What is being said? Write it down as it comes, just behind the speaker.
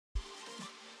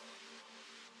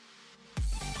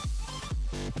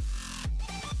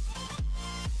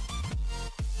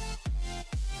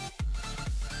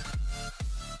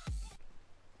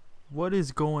What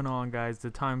is going on, guys? The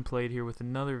Time Played here with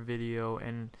another video,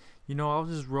 and I was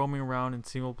just roaming around in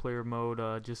single player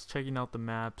mode, just checking out the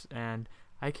maps, and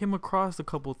I came across a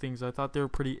couple things. I thought they were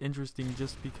pretty interesting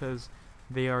just because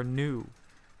they are new.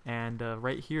 And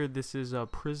right here, this is a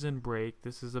Prison Break.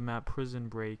 This is a map Prison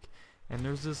Break, and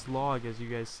there's this log, as you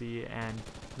guys see, and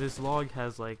this log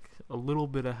has like a little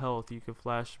bit of health. You could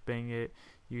flash bang it,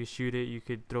 you could shoot it, you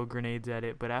could throw grenades at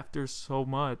it, but after so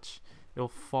much, it'll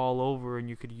fall over and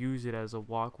you could use it as a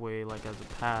walkway, like as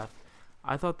a path.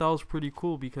 I thought that was pretty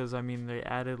cool because I mean they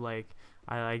added like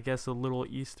I guess a little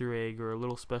Easter egg or a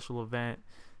little special event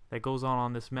that goes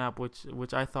on this map,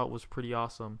 which I thought was pretty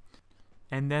awesome.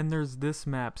 And then there's this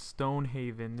map,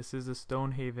 Stonehaven. This is a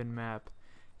Stonehaven map,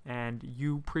 and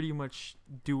you pretty much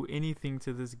do anything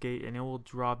to this gate and it will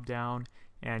drop down,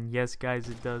 and yes guys,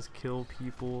 it does kill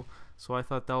people. So I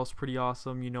thought that was pretty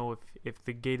awesome. If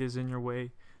the gate is in your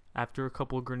way, after a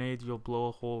couple of grenades, you'll blow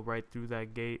a hole right through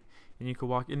that gate, and you can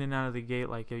walk in and out of the gate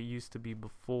like it used to be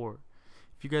before.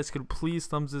 If you guys could please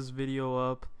thumbs this video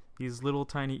up, these little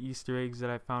tiny Easter eggs that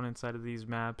I found inside of these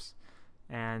maps,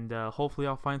 and hopefully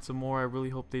I'll find some more. I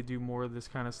really hope they do more of this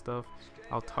kind of stuff.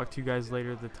 I'll talk to you guys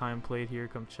later. The Time Played here.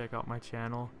 Come check out my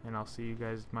channel, and I'll see you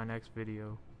guys in my next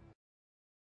video.